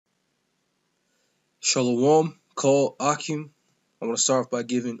Shalawam, call Akim. I want to start off by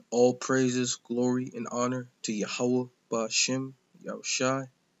giving all praises, glory, and honor to YAHAWAH, bahasham, Yahawashi.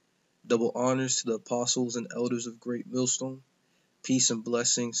 Double honors to the apostles and elders of Great Millstone. Peace and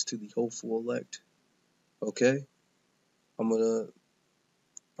blessings to the hopeful elect. Okay, I'm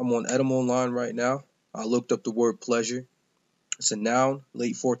on Edom Online right now. I looked up the word pleasure. It's a noun,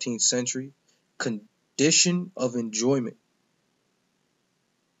 late 14th century. Condition of enjoyment.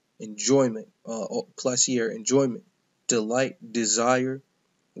 Plaisir, enjoyment, delight, desire,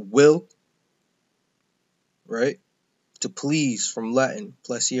 will, right? To please, from Latin,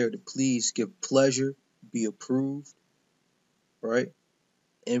 plaisir, to please, give pleasure, be approved, right?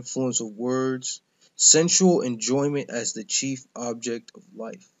 Influence of words, sensual enjoyment as the chief object of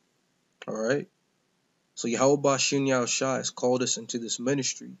life, all right? So YAHAWAH Shanya has called us into this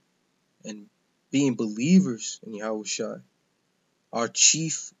ministry, and being believers in YAHAWASHI, our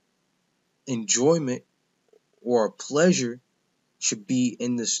chief enjoyment or our pleasure should be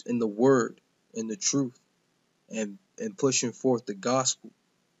in the word, in the truth, and pushing forth the gospel,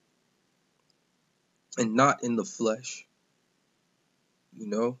 and not in the flesh. You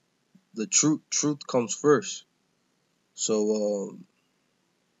know, the truth comes first. So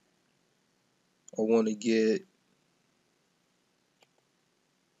I want to get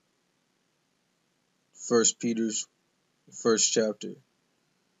First Peter's first chapter,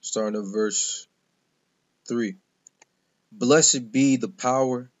 starting at verse 3. Blessed be the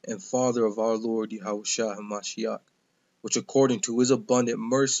power and Father of our Lord Yahushua HaMashiach, which according to his abundant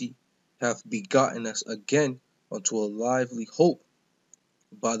mercy hath begotten us again unto a lively hope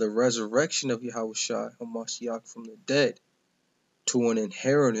by the resurrection of Yahushua HaMashiach from the dead, to an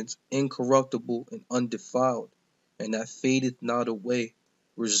inheritance incorruptible and undefiled, and that fadeth not away,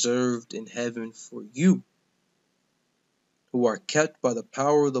 reserved in heaven for you, who are kept by the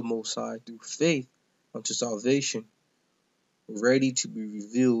power of the Most High through faith unto salvation, ready to be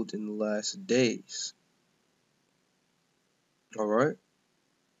revealed in the last days. Alright?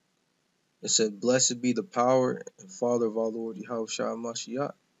 It said, blessed be the power and Father of our Lord Yahushua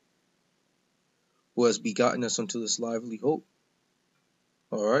Mashiach, who has begotten us unto this lively hope.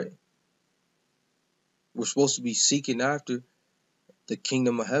 Alright? We're supposed to be seeking after the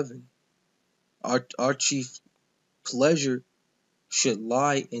kingdom of heaven. Our chief pleasure should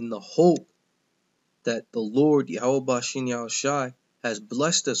lie in the hope that the Lord YAHAWAH has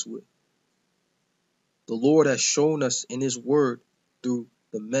blessed us with. The Lord has shown us in his word through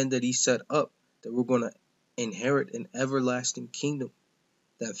the men that he set up that we're going to inherit an everlasting kingdom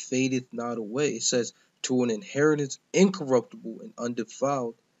that fadeth not away. It says, to an inheritance incorruptible and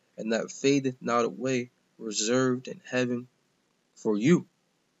undefiled, and that fadeth not away, reserved in heaven for you.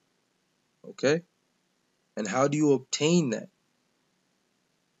 Okay? And how do you obtain that?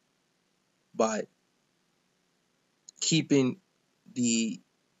 By keeping the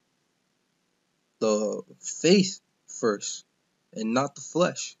faith first and not the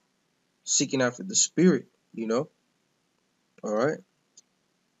flesh, seeking after the spirit, all right.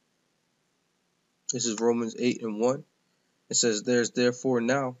 This is Romans 8:1. It says, there's therefore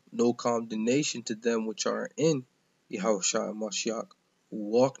now no condemnation to them which are in Yahushua Mashiach, who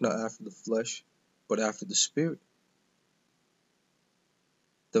walk not after the flesh but after the spirit.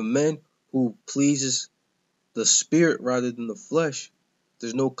 The men who pleases the spirit rather than the flesh,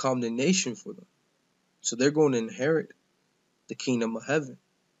 there's no condemnation for them, so they're going to inherit the kingdom of heaven.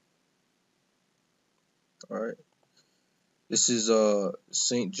 All right. This is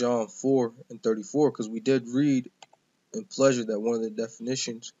St. John 4:34, because we did read in pleasure that one of the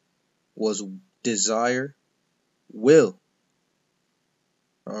definitions was desire, will.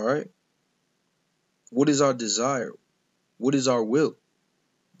 All right. What is our desire? What is our will?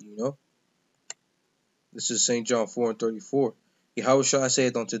 This is St. John 4:34. Yahushua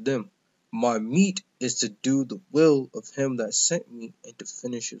saith unto them, my meat is to do the will of him that sent me and to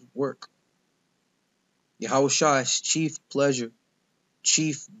finish his work. Yahushua's chief pleasure,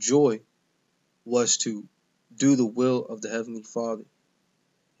 chief joy was to do the will of the Heavenly Father.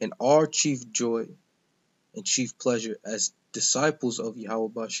 And our chief joy and chief pleasure as disciples of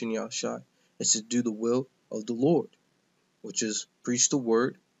YAHAWAH Shanya is to do the will of the Lord, which is preach the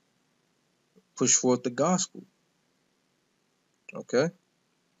word, push forth the gospel. Okay?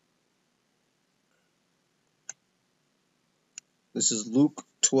 This is Luke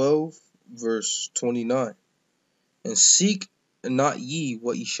 12, verse 29. And seek not ye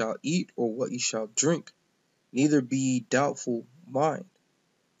what ye shall eat or what ye shall drink, neither be ye doubtful mind.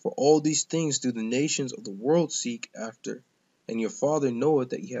 For all these things do the nations of the world seek after, and your Father knoweth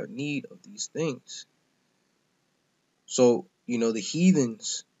that ye have need of these things. So, the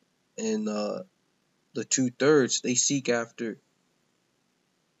heathens in the 2/3, they seek after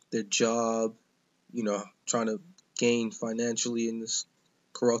their job, trying to gain financially in this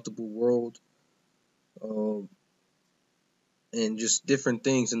corruptible world, and just different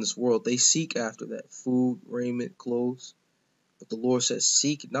things in this world. They seek after that food, raiment, clothes. But the Lord says,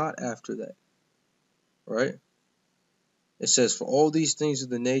 seek not after that, right? It says, for all these things of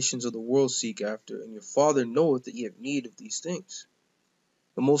the nations of the world seek after, and your Father knoweth that ye have need of these things.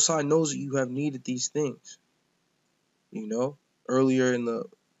 The Most High knows that you have need of these things. Earlier in the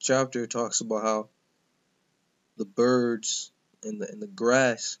chapter, it talks about how the birds and the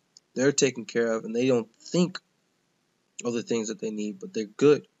grass, they're taken care of, and they don't think of the things that they need, but they're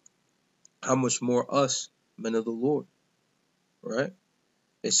good. How much more us, men of the Lord, right?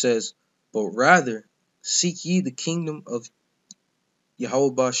 It says, but rather seek ye the kingdom of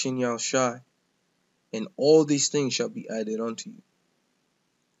YAHAWASHI, and all these things shall be added unto you.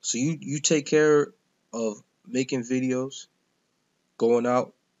 So you take care of making videos, going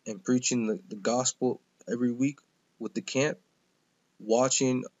out and preaching the gospel every week with the camp,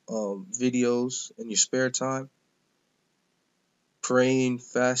 watching videos in your spare time, praying,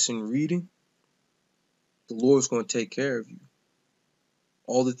 fasting, reading. The Lord's going to take care of you.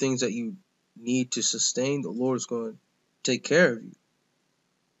 All the things that you need to sustain, the Lord's going to take care of you.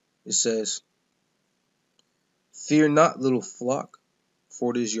 It says, fear not, little flock,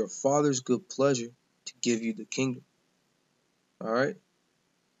 for it is your Father's good pleasure to give you the kingdom. All right?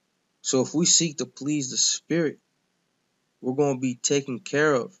 So if we seek to please the Spirit, we're going to be taken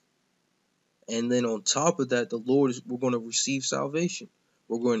care of. And then on top of that, we're going to receive salvation.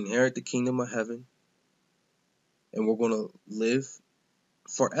 We're going to inherit the kingdom of heaven. And we're going to live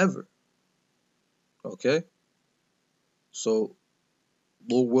forever. Okay? So,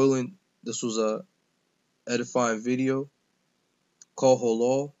 Lord willing, this was a edifying video called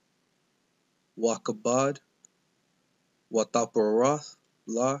Halal, Kabawd, Thapaahrath,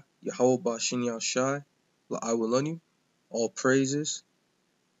 La YAHAWASHI, La Iwalani. All praises,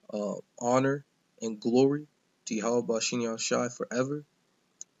 honor, and glory to YAHAWASHI forever.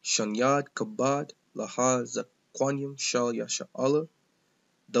 Shanya Kabawd, Laha zaqanyam, shal, yasharahla.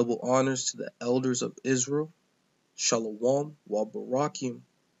 Double honors to the elders of Israel. Shalawam, barakyam,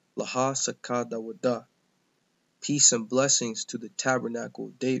 Laha Sakah Dawada. Peace and blessings to the Tabernacle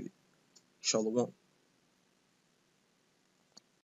of David. Shalawam.